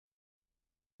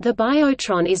The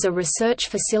Biotron is a research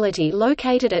facility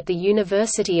located at the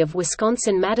University of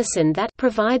Wisconsin-Madison that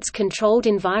provides controlled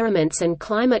environments and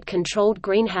climate-controlled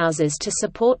greenhouses to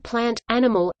support plant,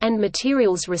 animal, and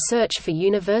materials research for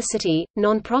university,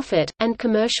 nonprofit, and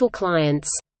commercial clients.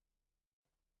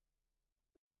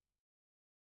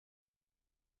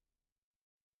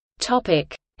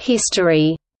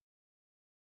 History.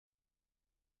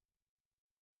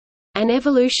 An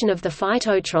evolution of the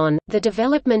Phytotron, the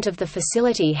development of the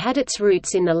facility had its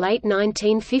roots in the late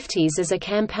 1950s as a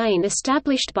campaign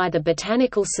established by the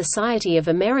Botanical Society of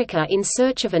America in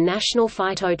search of a national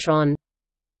phytotron.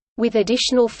 With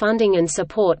additional funding and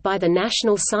support by the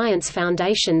National Science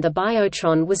Foundation, the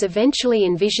Biotron was eventually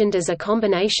envisioned as a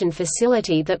combination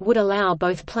facility that would allow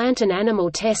both plant and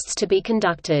animal tests to be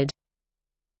conducted.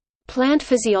 Plant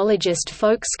physiologist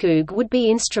Folke Skoog would be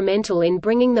instrumental in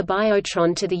bringing the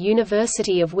Biotron to the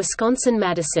University of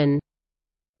Wisconsin-Madison.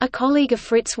 A colleague of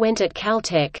Fritz Wendt at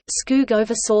Caltech, Skoog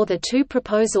oversaw the two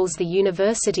proposals the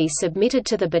university submitted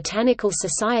to the Botanical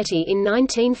Society in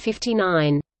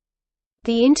 1959.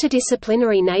 The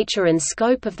interdisciplinary nature and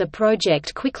scope of the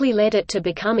project quickly led it to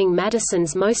becoming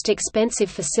Madison's most expensive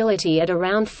facility at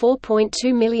around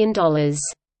 $4.2 million.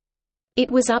 It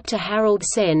was up to Harold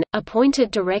Sen,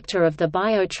 appointed director of the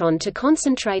Biotron, to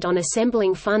concentrate on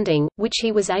assembling funding, which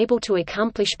he was able to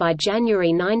accomplish by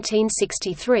January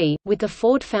 1963, with the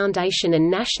Ford Foundation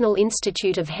and National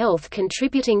Institute of Health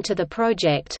contributing to the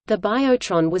project. The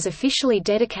Biotron was officially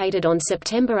dedicated on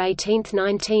September 18,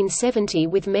 1970,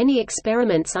 with many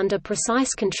experiments under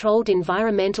precise controlled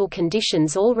environmental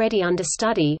conditions already under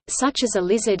study, such as a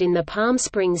lizard in the Palm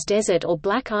Springs desert or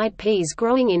black-eyed peas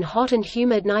growing in hot and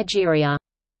humid Nigeria.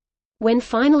 When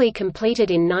finally completed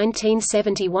in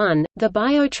 1971, the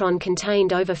Biotron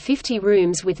contained over 50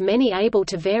 rooms, with many able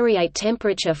to variate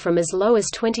temperature from as low as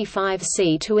 25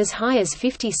 C to as high as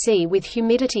 50 C, with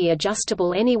humidity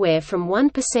adjustable anywhere from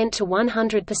 1% to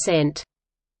 100%.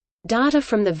 Data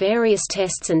from the various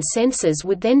tests and sensors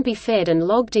would then be fed and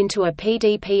logged into a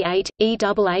PDP-8,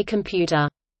 EAA computer.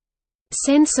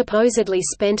 Sen supposedly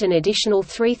spent an additional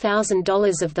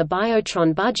 $3,000 of the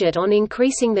Biotron budget on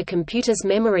increasing the computer's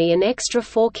memory an extra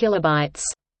 4 kilobytes.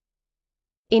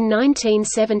 In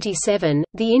 1977,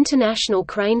 the International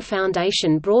Crane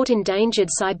Foundation brought endangered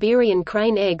Siberian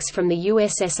crane eggs from the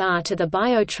USSR to the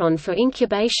Biotron for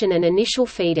incubation and initial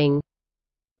feeding.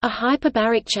 A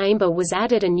hyperbaric chamber was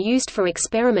added and used for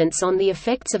experiments on the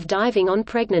effects of diving on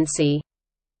pregnancy.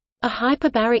 A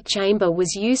hyperbaric chamber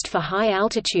was used for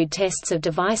high-altitude tests of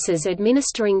devices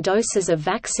administering doses of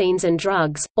vaccines and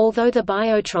drugs. Although the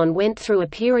Biotron went through a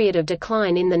period of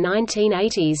decline in the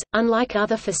 1980s, unlike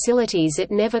other facilities it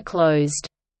never closed.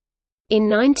 In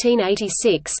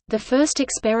 1986, the first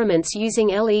experiments using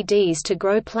LEDs to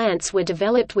grow plants were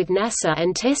developed with NASA,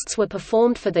 and tests were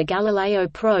performed for the Galileo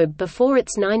probe before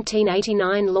its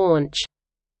 1989 launch.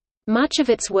 Much of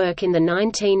its work in the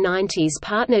 1990s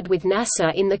partnered with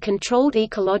NASA in the Controlled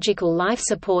Ecological Life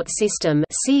Support System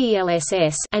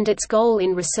and its goal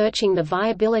in researching the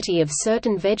viability of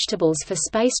certain vegetables for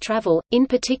space travel, in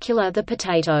particular the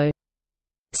potato.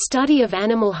 Study of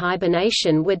animal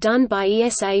hibernation were done by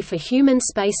ESA for human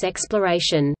space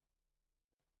exploration.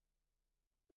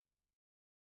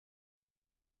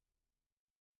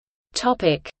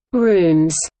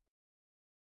 Rooms.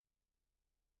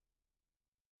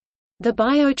 The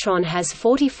Biotron has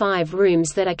 45 rooms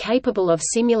that are capable of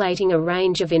simulating a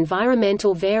range of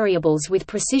environmental variables with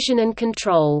precision and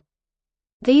control.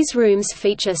 These rooms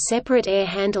feature separate air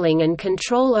handling and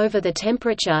control over the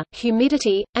temperature,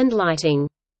 humidity, and lighting.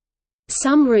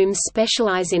 Some rooms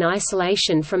specialize in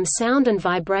isolation from sound and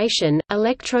vibration,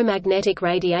 electromagnetic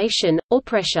radiation, or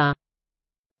pressure.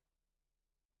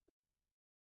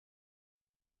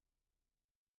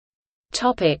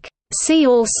 See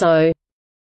also: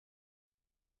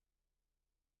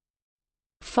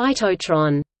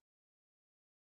 Phytotron.